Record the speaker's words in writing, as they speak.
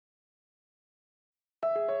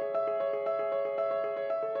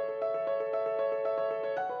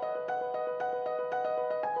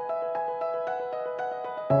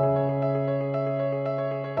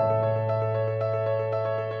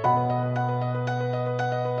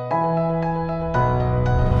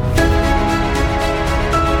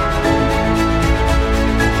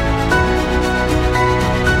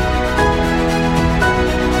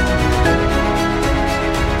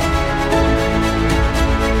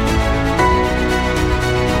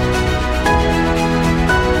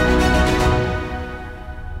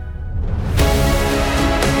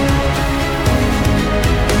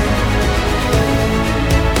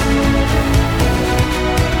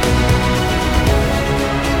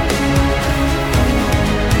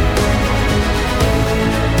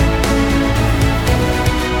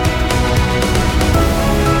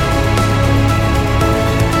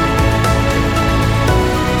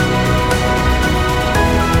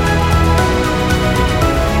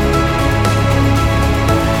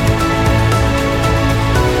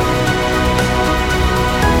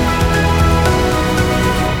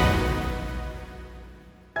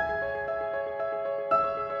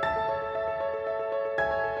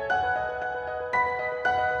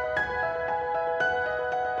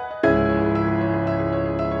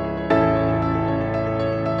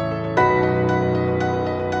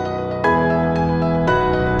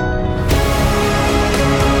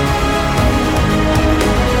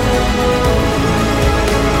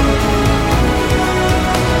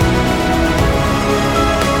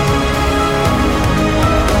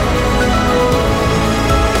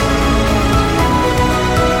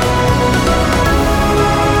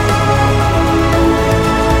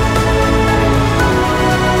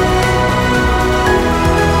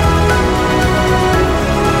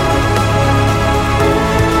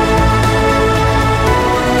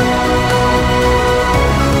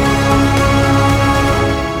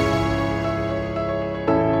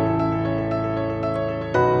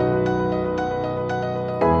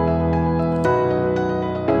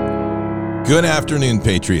Good afternoon,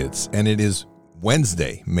 Patriots. And it is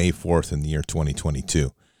Wednesday, May 4th in the year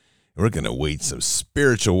 2022. We're going to wage some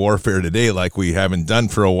spiritual warfare today like we haven't done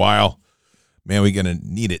for a while. Man, we're going to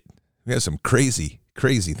need it. We have some crazy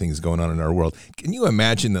things going on in our world. Can you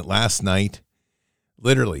imagine that last night,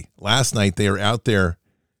 they were out there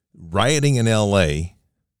rioting in L.A.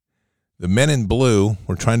 The men in blue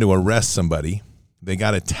were trying to arrest somebody. They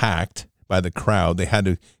got attacked by the crowd. They had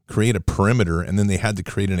to create a perimeter, and then they had to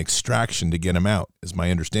create an extraction to get them out, as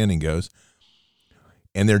my understanding goes.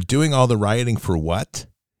 And they're doing all the rioting for what?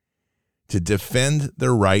 To defend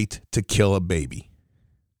their right to kill a baby.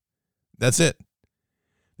 That's it.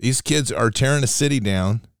 These kids are tearing a city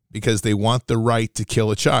down because they want the right to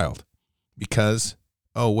kill a child. Because,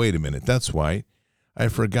 oh, wait a minute, that's why. I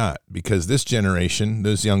forgot. Because this generation,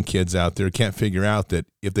 those young kids out there can't figure out that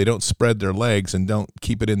if they don't spread their legs and don't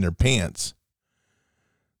keep it in their pants,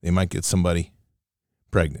 they might get somebody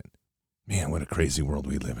pregnant. Man, what a crazy world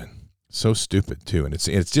we live in. So stupid, too. And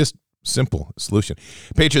it's just simple solution.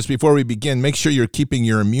 Patriots, before we begin, make sure you're keeping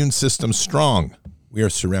your immune system strong. We are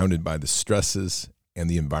surrounded by the stresses and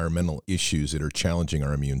the environmental issues that are challenging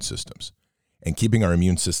our immune systems. And keeping our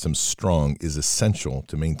immune systems strong is essential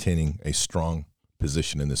to maintaining a strong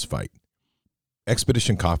position in this fight.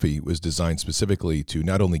 Expedition Coffee was designed specifically to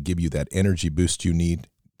not only give you that energy boost you need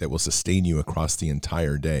that will sustain you across the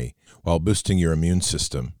entire day while boosting your immune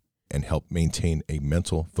system and help maintain a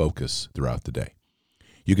mental focus throughout the day.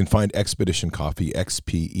 You can find Expedition Coffee,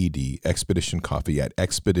 XPED, Expedition Coffee at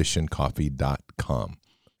expeditioncoffee.com.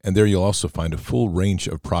 And there you'll also find a full range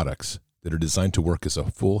of products that are designed to work as a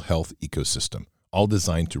full health ecosystem, all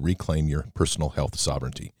designed to reclaim your personal health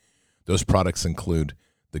sovereignty. Those products include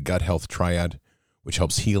the Gut Health Triad, which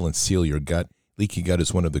helps heal and seal your gut. Leaky gut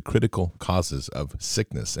is one of the critical causes of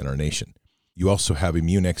sickness in our nation. You also have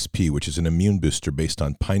Immune XP, which is an immune booster based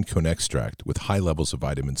on pinecone extract with high levels of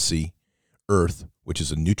vitamin C. Earth, which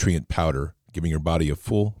is a nutrient powder, giving your body a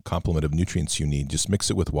full complement of nutrients you need. Just mix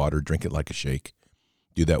it with water, drink it like a shake.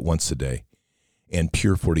 Do that once a day. And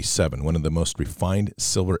Pure 47, one of the most refined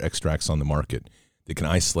silver extracts on the market that can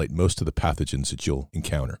isolate most of the pathogens that you'll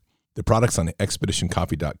encounter. The products on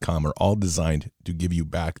expeditioncoffee.com are all designed to give you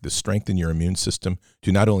back the strength in your immune system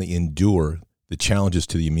to not only endure the challenges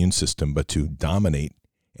to the immune system, but to dominate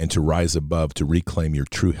and to rise above to reclaim your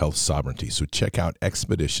true health sovereignty. So check out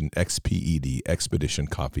Expedition, XPED,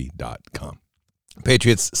 expeditioncoffee.com.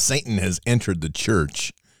 Patriots, Satan has entered the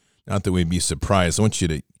church. Not that we'd be surprised. I want you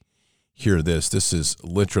to hear this. This is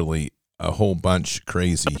literally a whole bunch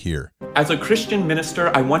crazy here. As a Christian minister,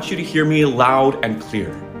 I want you to hear me loud and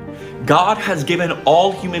clear. God has given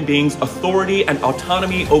all human beings authority and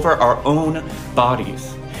autonomy over our own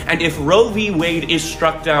bodies. And if Roe v. Wade is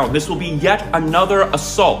struck down, this will be yet another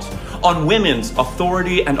assault on women's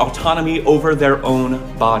authority and autonomy over their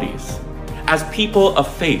own bodies. As people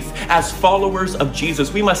of faith, as followers of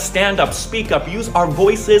Jesus, we must stand up, speak up, use our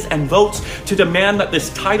voices and votes to demand that this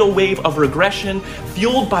tidal wave of regression,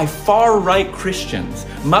 fueled by far-right Christians,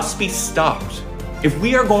 must be stopped. If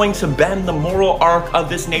we are going to bend the moral arc of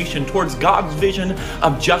this nation towards God's vision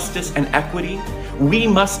of justice and equity, we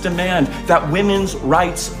must demand that women's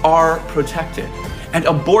rights are protected. And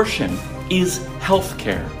abortion is health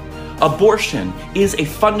care. Abortion is a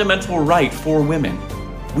fundamental right for women.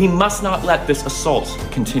 We must not let this assault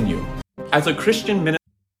continue. As a Christian minister...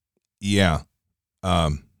 Yeah.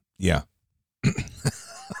 All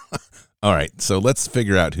right, so let's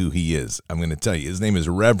figure out who he is. I'm going to tell you. His name is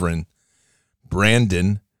Reverend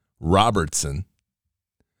Brandon Robertson,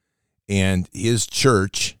 and his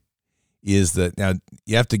church is that. Now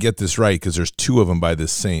you have to get this right because there's two of them by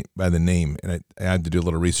the name, and I had to do a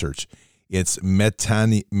little research. It's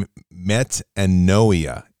Metanoia,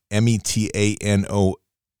 Metanoia, and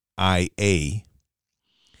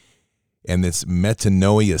it's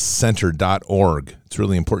metanoiacenter.org. It's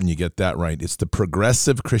really important you get that right. It's the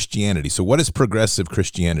progressive Christianity. So what is progressive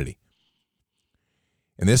Christianity?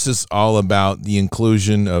 And this is all about the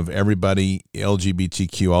inclusion of everybody,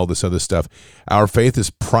 LGBTQ, all this other stuff. Our faith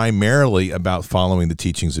is primarily about following the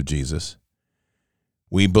teachings of Jesus.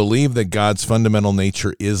 We believe that God's fundamental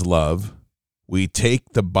nature is love. We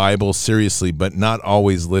take the Bible seriously, but not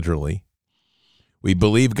always literally. We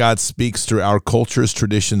believe God speaks through our cultures,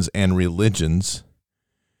 traditions, and religions.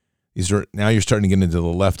 Now you're starting to get into the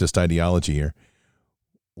leftist ideology here.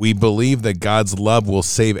 We believe that God's love will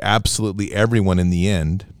save absolutely everyone in the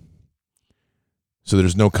end. So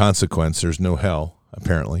there's no consequence. There's no hell,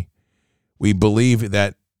 apparently. We believe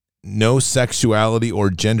that no sexuality or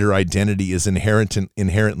gender identity is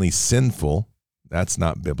inherently sinful. That's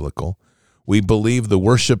not biblical. We believe the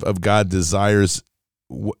worship of God desires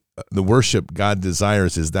the worship God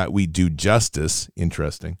desires is that we do justice.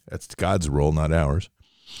 Interesting. That's God's role, not ours.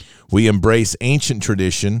 We embrace ancient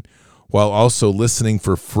tradition while also listening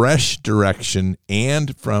for fresh direction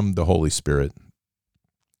and from the Holy Spirit.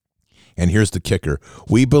 And here's the kicker.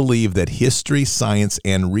 We believe that history, science,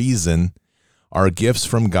 and reason are gifts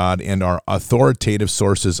from God and are authoritative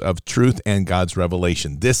sources of truth and God's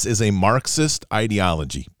revelation. This is a Marxist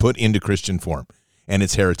ideology put into Christian form, and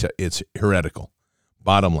it's heretical.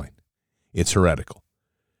 Bottom line, it's heretical.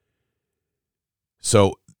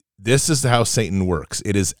 So this is how Satan works.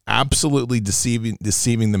 It is absolutely deceiving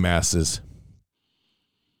the masses,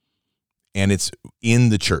 and it's in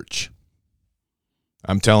the church.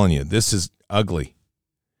 I'm telling you, this is ugly.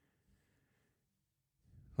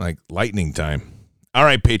 Like lightning time. All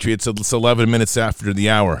right, Patriots, it's 11 minutes after the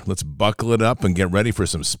hour. Let's buckle it up and get ready for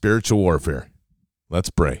some spiritual warfare. Let's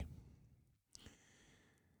pray.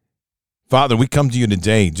 Father, we come to you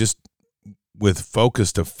today just with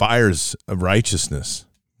focus to fires of righteousness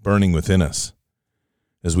burning within us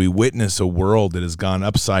as we witness a world that has gone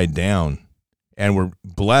upside down, and we're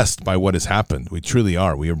blessed by what has happened. We truly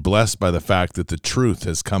are. We are blessed by the fact that the truth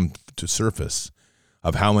has come to surface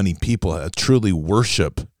of how many people truly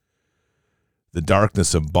worship the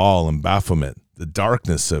darkness of Baal and Baphomet, the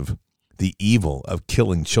darkness of the evil of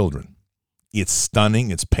killing children. It's stunning,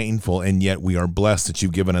 it's painful, and yet we are blessed that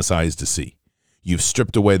you've given us eyes to see. You've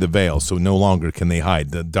stripped away the veil, so no longer can they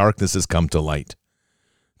hide. The darkness has come to light.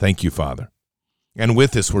 Thank you, Father. And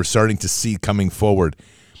with this, we're starting to see coming forward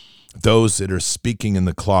those that are speaking in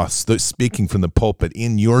the cloths, speaking from the pulpit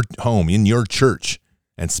in your home, in your church,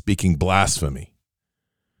 and speaking blasphemy.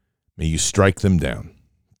 May you strike them down.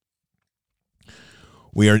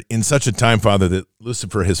 We are in such a time, Father, that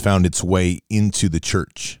Lucifer has found its way into the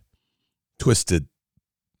church, twisted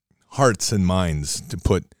hearts and minds to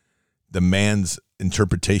put the man's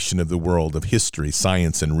interpretation of the world, of history,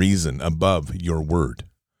 science, and reason above your word.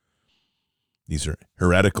 These are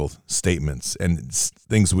heretical statements and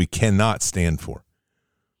things we cannot stand for.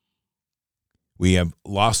 We have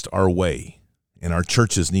lost our way, and our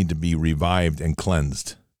churches need to be revived and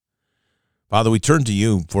cleansed. Father, we turn to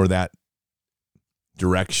you for that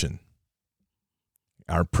direction.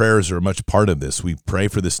 Our prayers are much part of this. We pray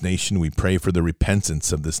for this nation. We pray for the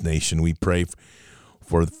repentance of this nation. We pray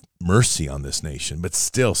for mercy on this nation. But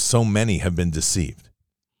still, so many have been deceived.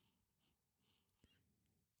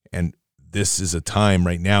 And this is a time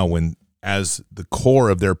right now when, as the core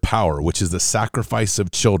of their power, which is the sacrifice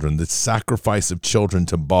of children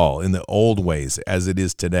to Baal in the old ways as it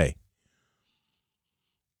is today,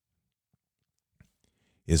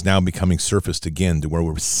 is now becoming surfaced again to where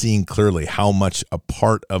we're seeing clearly how much a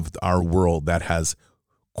part of our world that has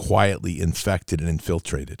quietly infected and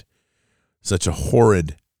infiltrated. Such a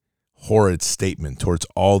horrid statement towards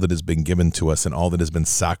all that has been given to us and all that has been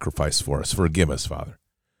sacrificed for us. Forgive us, Father.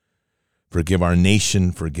 Forgive our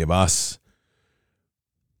nation. Forgive us.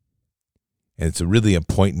 And it's really a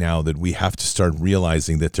point now that we have to start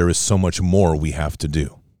realizing that there is so much more we have to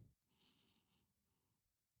do.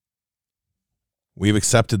 We've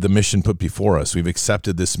accepted the mission put before us. We've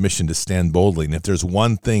accepted this mission to stand boldly. And if there's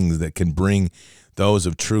one thing that can bring those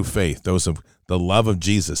of true faith, those of the love of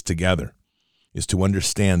Jesus together, is to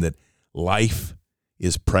understand that life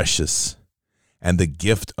is precious, and the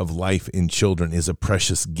gift of life in children is a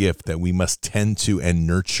precious gift that we must tend to and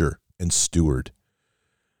nurture and steward.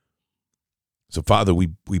 So, Father, we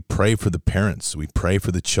pray for the parents. We pray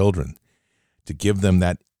for the children to give them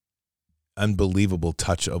that unbelievable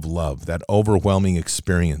touch of love, that overwhelming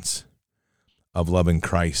experience of love in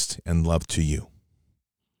Christ and love to you.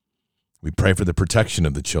 We pray for the protection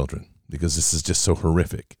of the children because this is just so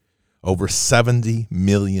horrific. Over 70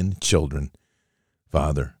 million children,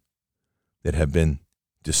 Father, that have been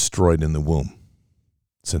destroyed in the womb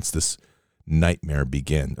since this nightmare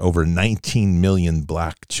began. Over 19 million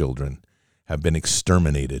black children have been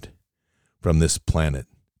exterminated from this planet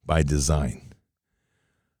by design.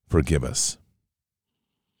 Forgive us.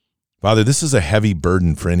 Father, this is a heavy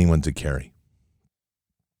burden for anyone to carry.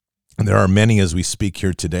 And there are many as we speak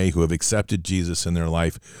here today who have accepted Jesus in their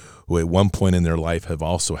life, who at one point in their life have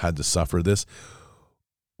also had to suffer this.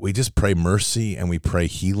 We just pray mercy and we pray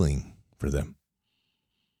healing for them.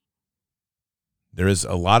 There is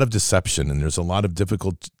a lot of deception and there's a lot of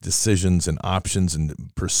difficult decisions and options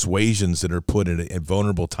and persuasions that are put at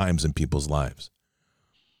vulnerable times in people's lives.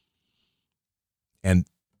 And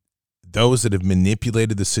those that have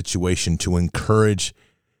manipulated the situation to encourage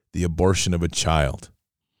the abortion of a child,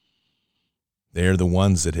 they are the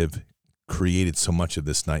ones that have created so much of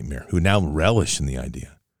this nightmare, who now relish in the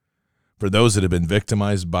idea. For those that have been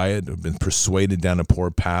victimized by it, have been persuaded down a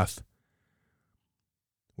poor path,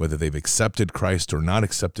 whether they've accepted Christ or not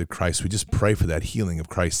accepted Christ, we just pray for that healing of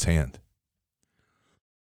Christ's hand.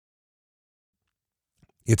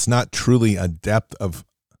 It's not truly a depth of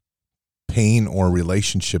pain or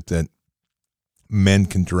relationship that men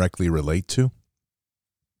can directly relate to.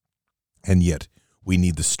 And yet, we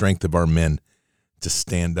need the strength of our men to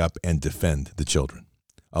stand up and defend the children,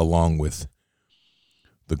 along with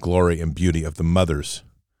the glory and beauty of the mothers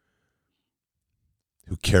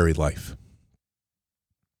who carry life.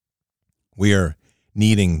 We are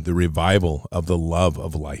needing the revival of the love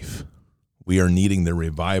of life. We are needing the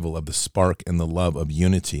revival of the spark and the love of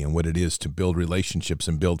unity and what it is to build relationships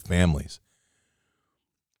and build families.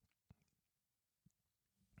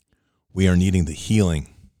 We are needing the healing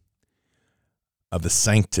of the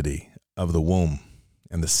sanctity of the womb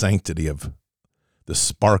and the sanctity of the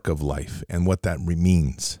spark of life and what that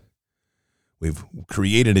means. We've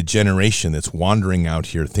created a generation that's wandering out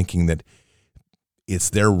here thinking that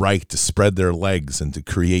it's their right to spread their legs and to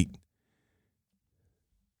create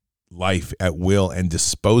life at will and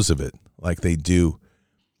dispose of it like they do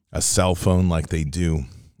a cell phone, like they do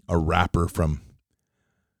a wrapper from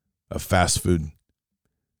a fast food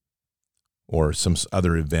or some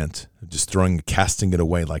other event, just casting it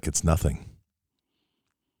away like it's nothing.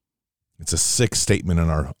 It's a sick statement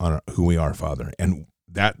on our who we are, Father, and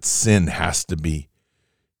that sin has to be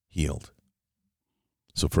healed.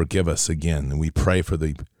 So forgive us again, and we pray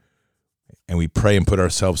and put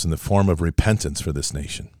ourselves in the form of repentance for this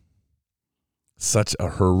nation. Such a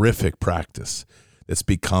horrific practice that's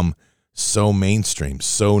become so mainstream,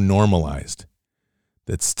 so normalized,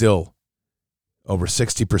 that still over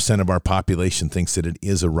 60% of our population thinks that it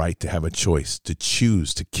is a right to have a choice, to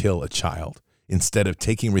choose to kill a child, instead of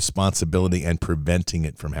taking responsibility and preventing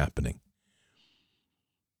it from happening.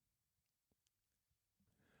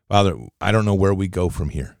 Father, I don't know where we go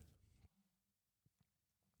from here.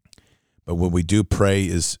 But what we do pray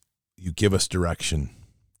is you give us direction,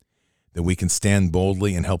 that we can stand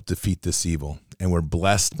boldly and help defeat this evil. And we're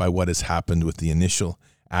blessed by what has happened with the initial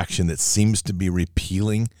action that seems to be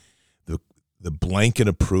repealing the blanket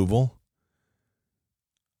approval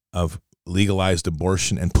of legalized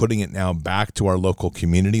abortion and putting it now back to our local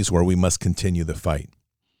communities where we must continue the fight.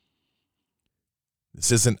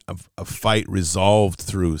 This isn't a fight resolved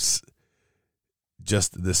through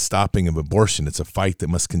just the stopping of abortion. It's a fight that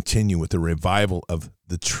must continue with the revival of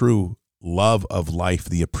the true love of life,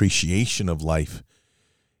 the appreciation of life,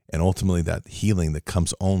 and ultimately that healing that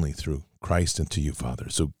comes only through Christ and to you,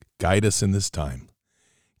 Father. So guide us in this time.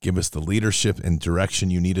 Give us the leadership and direction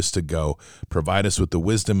you need us to go. Provide us with the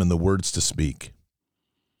wisdom and the words to speak.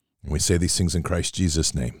 And we say these things in Christ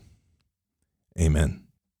Jesus' name. Amen.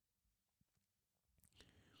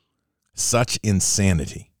 Such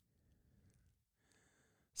insanity.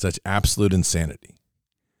 Such absolute insanity.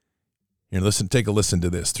 Here, take a listen to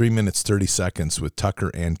this. 3 minutes, 30 seconds with Tucker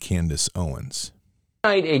and Candace Owens.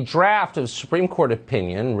 A draft of Supreme Court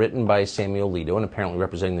opinion written by Samuel Alito and apparently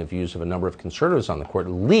representing the views of a number of conservatives on the court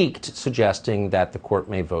leaked, suggesting that the court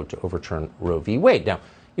may vote to overturn Roe v. Wade. Now,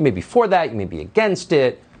 you may be for that, you may be against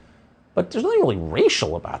it, but there's nothing really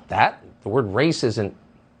racial about that. The word race isn't,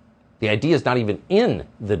 the idea is not even in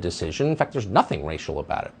the decision. In fact, there's nothing racial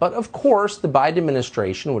about it. But of course, the Biden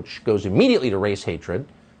administration, which goes immediately to race hatred,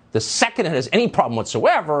 the second it has any problem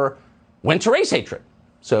whatsoever, went to race hatred.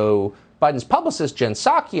 So Biden's publicist, Jen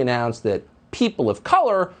Psaki, announced that people of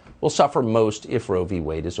color will suffer most if Roe v.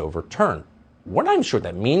 Wade is overturned. We're not even sure what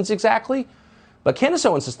that means exactly, but Candace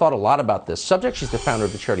Owens has thought a lot about this subject. She's the founder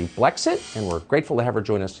of the charity Blexit, and we're grateful to have her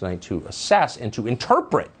join us tonight to assess and to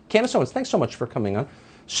interpret. Candace Owens, thanks so much for coming on.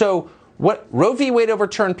 So, what Roe v. Wade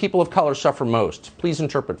overturned, people of color suffer most. Please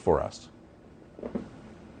interpret for us.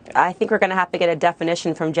 I think we're going to have to get a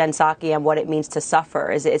definition from Jen Psaki on what it means to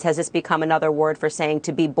suffer. Has this become another word for saying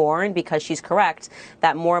to be born? Because she's correct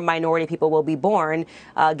that more minority people will be born,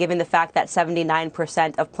 given the fact that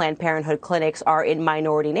 79% of Planned Parenthood clinics are in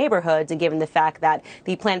minority neighborhoods, and given the fact that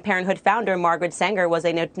the Planned Parenthood founder, Margaret Sanger, was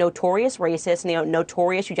a notorious racist,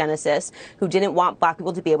 notorious eugenicist who didn't want black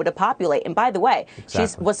people to be able to populate. And by the way, she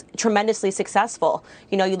was tremendously successful.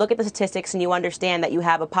 You look at the statistics and you understand that you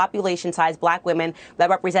have a population size, black women, that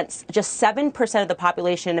represent represents just 7% of the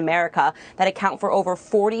population in America that account for over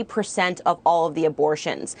 40% of all of the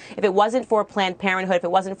abortions. If it wasn't for Planned Parenthood, if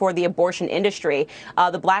it wasn't for the abortion industry,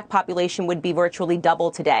 the black population would be virtually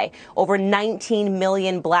double today. Over 19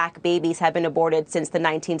 million black babies have been aborted since the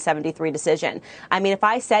 1973 decision. I mean, if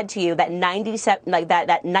I said to you that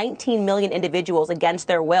 19 million individuals against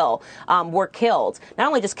their will were killed, not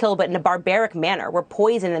only just killed, but in a barbaric manner, were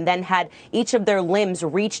poisoned and then had each of their limbs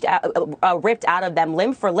ripped out of them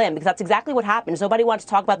limb for limb, because that's exactly what happens. Nobody wants to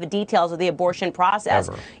talk about the details of the abortion process.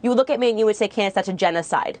 Ever. You would look at me and you would say, Candace, that's a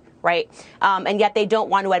genocide, right? And yet they don't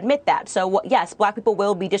want to admit that. So yes, black people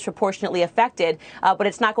will be disproportionately affected, but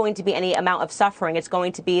it's not going to be any amount of suffering. It's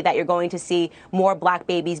going to be that you're going to see more black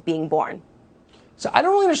babies being born. So I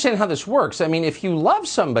don't really understand how this works. I mean, if you love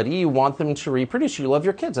somebody, you want them to reproduce. You love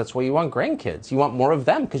your kids. That's why you want grandkids. You want more of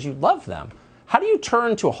them because you love them. How do you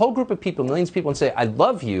turn to a whole group of people, millions of people, and say, I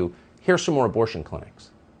love you, here's some more abortion clinics?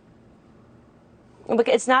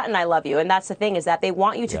 It's not an I love you. And that's the thing, is that they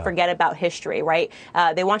want you to forget about history, right?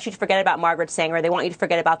 They want you to forget about Margaret Sanger. They want you to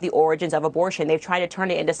forget about the origins of abortion. They've tried to turn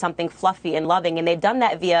it into something fluffy and loving. And they've done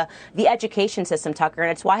that via the education system, Tucker.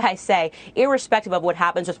 And it's why I say, irrespective of what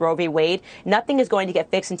happens with Roe v. Wade, nothing is going to get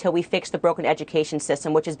fixed until we fix the broken education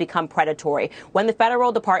system, which has become predatory. When the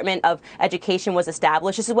Federal Department of Education was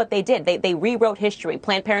established, this is what they did. They rewrote history.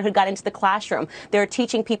 Planned Parenthood got into the classroom. They're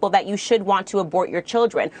teaching people that you should want to abort your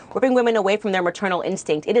children, ripping women away from their maternal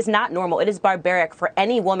instinct. It is not normal. It is barbaric for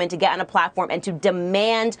any woman to get on a platform and to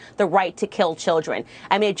demand the right to kill children.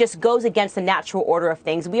 I mean, it just goes against the natural order of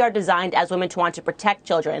things. We are designed as women to want to protect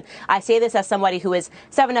children. I say this as somebody who is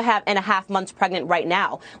 7.5 months pregnant right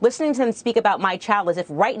now. Listening to them speak about my child as if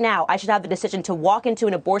right now I should have the decision to walk into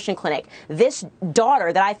an abortion clinic. This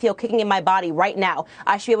daughter that I feel kicking in my body right now,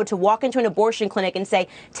 I should be able to walk into an abortion clinic and say,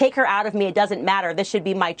 take her out of me. It doesn't matter. This should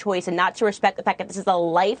be my choice, and not to respect the fact that this is a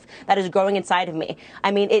life that is growing inside of me.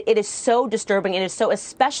 I mean, it is so disturbing. It is so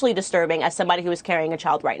especially disturbing as somebody who is carrying a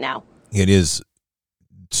child right now. It is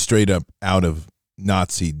straight up out of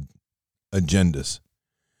Nazi agendas.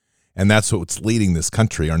 And that's what's leading this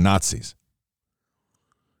country, are Nazis.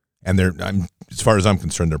 And as far as I'm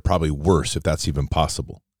concerned, they're probably worse, if that's even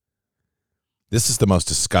possible. This is the most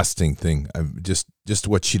disgusting thing. Just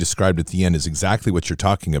what she described at the end is exactly what you're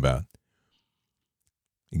talking about.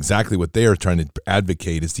 Exactly what they are trying to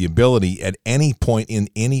advocate is the ability at any point in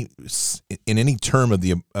any term of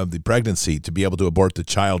the pregnancy to be able to abort the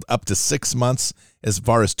child up to 6 months, as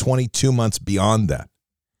far as 22 months beyond that.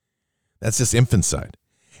 That's just infanticide.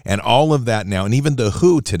 And all of that now, and even the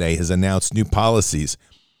WHO today has announced new policies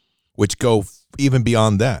which go even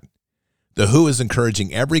beyond that. The WHO is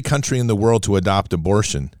encouraging every country in the world to adopt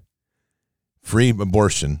abortion, free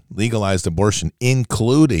abortion, legalized abortion,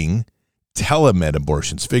 including telemed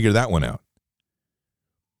abortions. Figure that one out.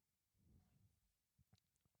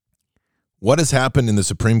 What has happened in the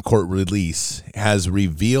Supreme Court release has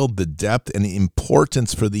revealed the depth and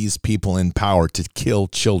importance for these people in power to kill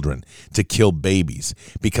children, to kill babies,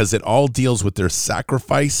 because it all deals with their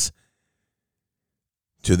sacrifice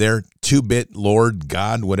to their two-bit Lord,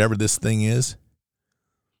 God, whatever this thing is,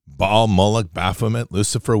 Baal, Moloch, Baphomet,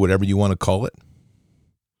 Lucifer, whatever you want to call it.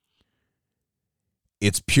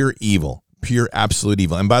 It's pure evil, pure absolute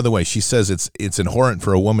evil. And by the way, she says it's abhorrent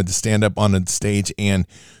for a woman to stand up on a stage and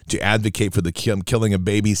to advocate for the killing of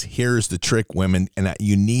babies. Here's the trick, women, and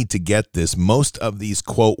you need to get this. Most of these,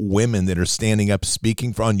 quote, women that are standing up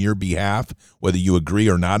speaking on your behalf, whether you agree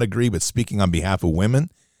or not agree, but speaking on behalf of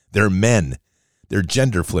women, they're men. They're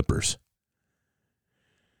gender flippers.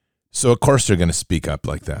 So, of course, they're going to speak up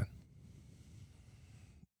like that.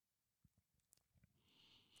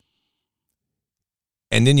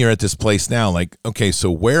 And then you're at this place now, like, okay,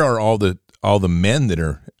 so where are all the men that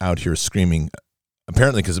are out here screaming?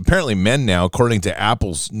 Apparently, because apparently men now, according to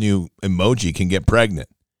Apple's new emoji, can get pregnant.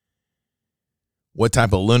 What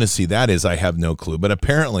type of lunacy that is, I have no clue. But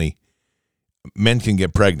apparently, men can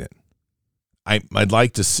get pregnant. I'd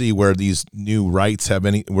like to see where these new rights have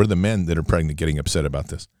any. Where the men that are pregnant getting upset about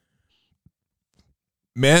this?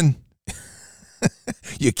 Men,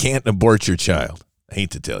 you can't abort your child. I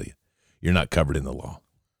hate to tell you. You're not covered in the law.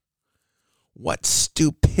 What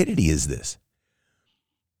stupidity is this?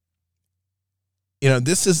 You know,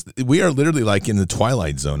 we are literally like in the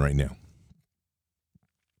twilight zone right now.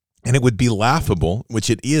 And it would be laughable,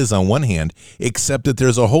 which it is on one hand, except that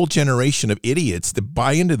there's a whole generation of idiots that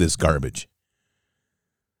buy into this garbage.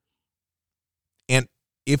 And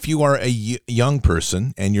if you are a young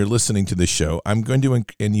person and you're listening to this show, I'm going to,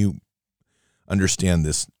 and you understand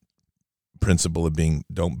this principle of being,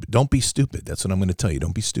 don't be stupid. That's what I'm going to tell you.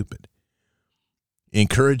 Don't be stupid.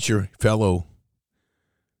 Encourage your fellow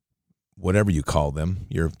whatever you call them,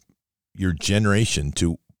 your generation,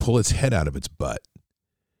 to pull its head out of its butt.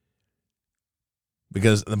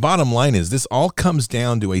 Because the bottom line is this all comes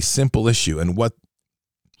down to a simple issue. And what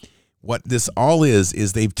this all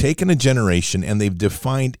is they've taken a generation and they've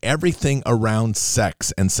defined everything around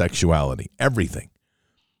sex and sexuality. Everything.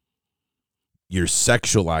 Your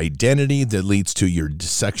sexual identity that leads to your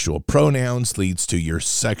sexual pronouns, leads to your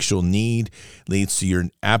sexual need, leads to your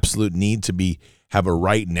absolute need to have a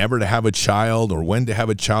right never to have a child, or when to have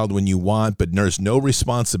a child when you want, but there's no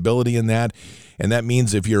responsibility in that. And that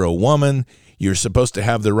means if you're a woman, you're supposed to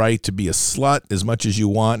have the right to be a slut as much as you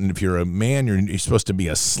want. And if you're a man, you're supposed to be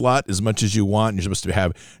a slut as much as you want. And you're supposed to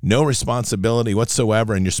have no responsibility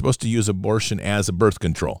whatsoever. And you're supposed to use abortion as a birth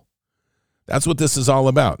control. That's what this is all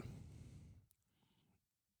about.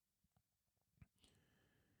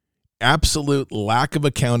 Absolute lack of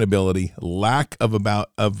accountability, lack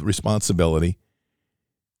of responsibility,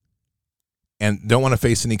 and don't want to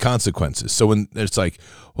face any consequences. So when it's like,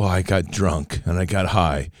 well, I got drunk and I got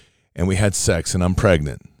high and we had sex and I'm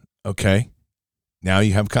pregnant. Okay, now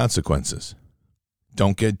you have consequences.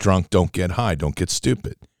 Don't get drunk, don't get high, don't get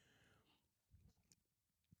stupid.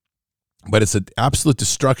 But it's an absolute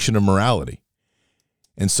destruction of morality.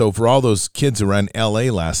 And so for all those kids around L.A.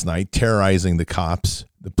 last night terrorizing the cops,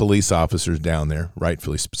 the police officers down there,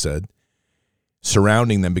 rightfully said,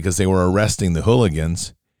 surrounding them because they were arresting the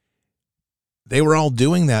hooligans, they were all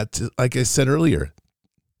doing that, to, like I said earlier,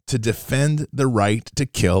 to defend the right to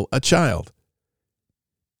kill a child.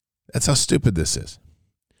 That's how stupid this is.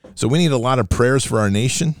 So we need a lot of prayers for our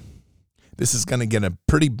nation. This is going to get a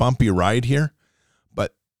pretty bumpy ride here,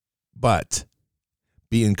 but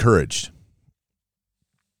be encouraged,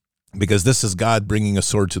 because this is God bringing a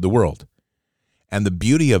sword to the world. And the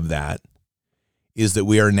beauty of that is that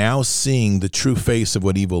we are now seeing the true face of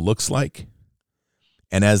what evil looks like.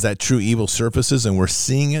 And as that true evil surfaces and we're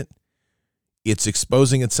seeing it, it's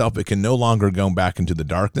exposing itself. It can no longer go back into the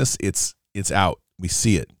darkness. It's out. We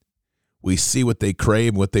see it. We see what they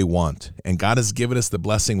crave, what they want. And God has given us the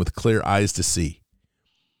blessing with clear eyes to see.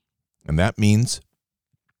 And that means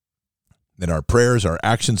that our prayers, our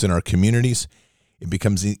actions in our communities, it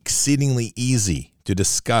becomes exceedingly easy to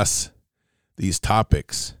discuss these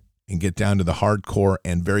topics and get down to the hardcore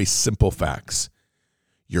and very simple facts.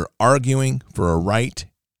 You're arguing for a right,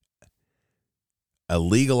 a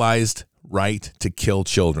legalized right to kill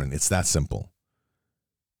children. It's that simple.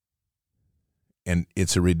 And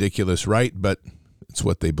it's a ridiculous right, but it's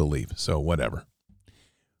what they believe. So whatever.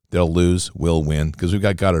 They'll lose, we'll win, because we've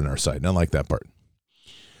got God on our side. Not like that part.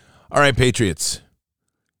 All right, Patriots.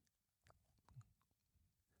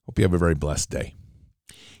 Hope you have a very blessed day.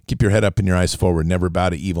 Keep your head up and your eyes forward. Never bow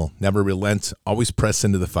to evil. Never relent. Always press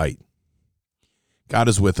into the fight. God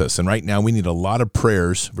is with us. And right now we need a lot of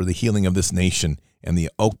prayers for the healing of this nation and the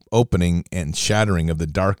opening and shattering of the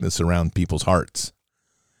darkness around people's hearts.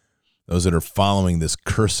 Those that are following this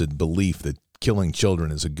cursed belief that killing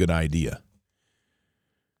children is a good idea.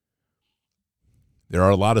 There are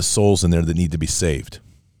a lot of souls in there that need to be saved.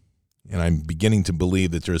 And I'm beginning to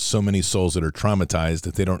believe that there's so many souls that are traumatized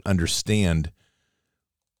that they don't understand.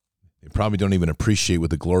 They probably don't even appreciate what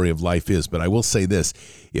the glory of life is. But I will say this,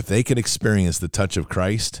 if they could experience the touch of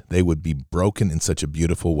Christ, they would be broken in such a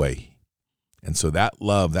beautiful way. And so that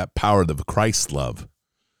love, that power of Christ's love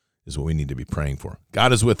is what we need to be praying for.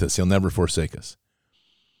 God is with us. He'll never forsake us.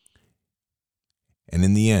 And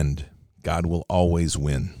in the end, God will always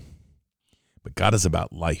win. But God is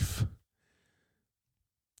about life.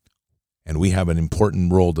 And we have an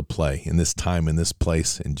important role to play in this time, in this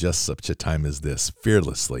place, in just such a time as this.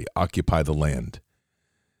 Fearlessly occupy the land.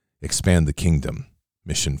 Expand the kingdom.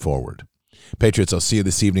 Mission forward. Patriots, I'll see you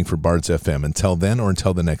this evening for Bards FM. Until then or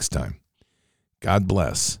until the next time, God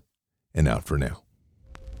bless, and out for now.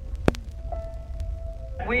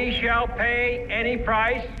 We shall pay any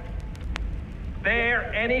price,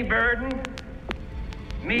 bear any burden,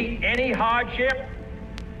 meet any hardship,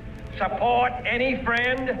 support any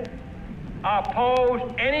friend,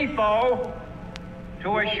 oppose any foe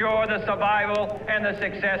to assure the survival and the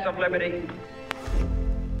success of liberty.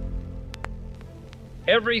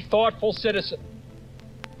 Every thoughtful citizen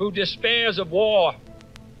who despairs of war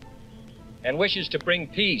and wishes to bring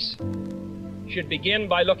peace should begin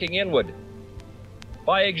by looking inward,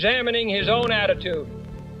 by examining his own attitude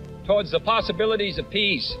towards the possibilities of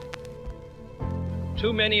peace.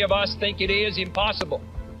 Too many of us think it is impossible.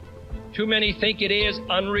 Too many think it is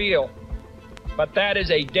unreal. But that is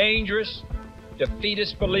a dangerous,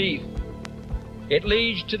 defeatist belief. It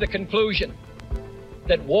leads to the conclusion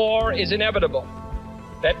that war is inevitable,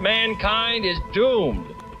 that mankind is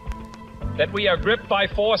doomed, that we are gripped by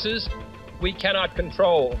forces we cannot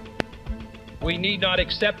control. We need not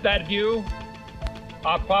accept that view.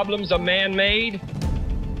 Our problems are man-made.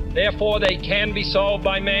 Therefore, they can be solved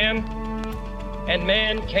by man, and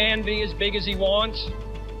man can be as big as he wants.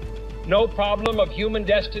 No problem of human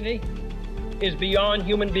destiny is beyond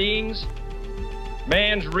human beings.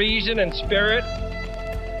 Man's reason and spirit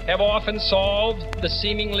have often solved the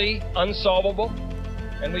seemingly unsolvable,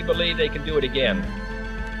 and we believe they can do it again.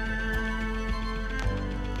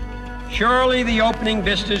 Surely the opening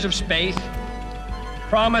vistas of space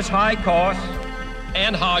promise high costs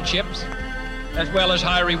and hardships, as well as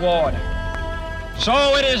high reward.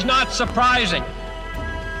 So it is not surprising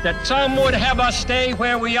that some would have us stay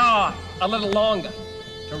where we are a little longer,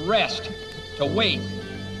 to rest, to wait.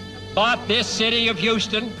 But this city of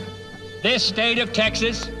Houston, this state of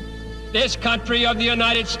Texas, this country of the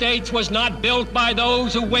United States was not built by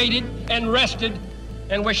those who waited and rested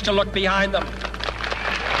and wished to look behind them.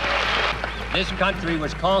 This country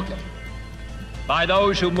was conquered by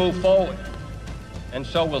those who move forward, and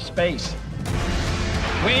so will space.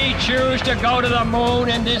 We choose to go to the moon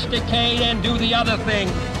in this decade and do the other thing,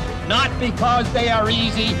 not because they are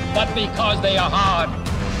easy, but because they are hard.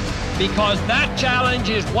 Because that challenge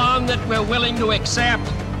is one that we're willing to accept.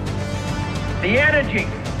 The energy,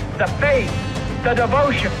 the faith, the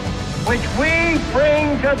devotion which we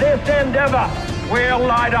bring to this endeavor will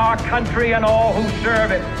light our country and all who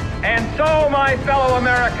serve it. And so, my fellow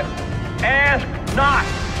Americans, ask not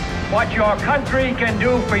what your country can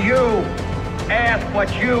do for you. Ask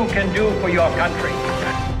what you can do for your country.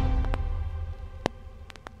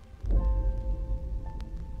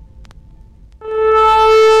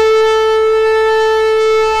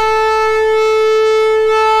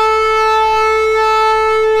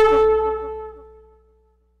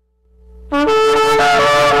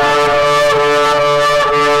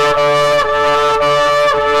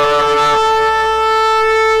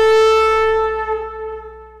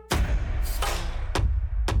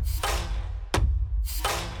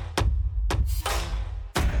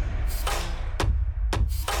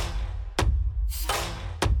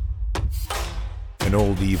 An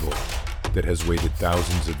old evil that has waited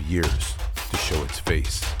thousands of years to show its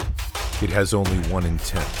face. It has only one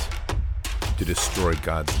intent: to destroy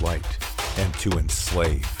God's light and to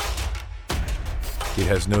enslave. It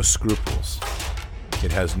has no scruples.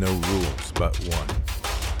 It has no rules but one: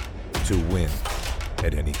 to win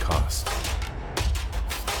at any cost.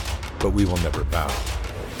 But we will never bow,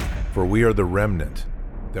 for we are the remnant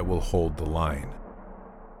that will hold the line.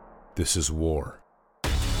 This is war.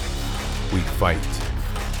 We fight.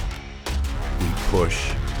 We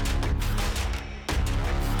push.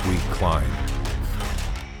 We climb.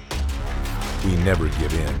 We never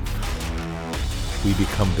give in. We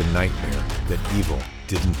become the nightmare that evil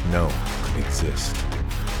didn't know could exist.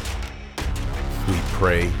 We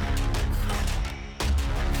pray.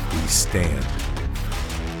 We stand.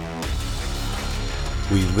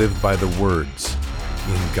 We live by the words,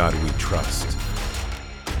 "In God we trust."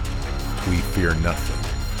 We fear nothing.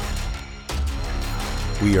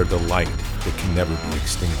 We are the light that can never be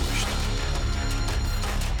extinguished.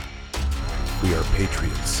 We are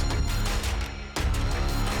patriots.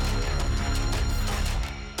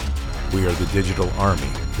 We are the digital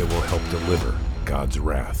army that will help deliver God's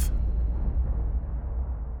wrath.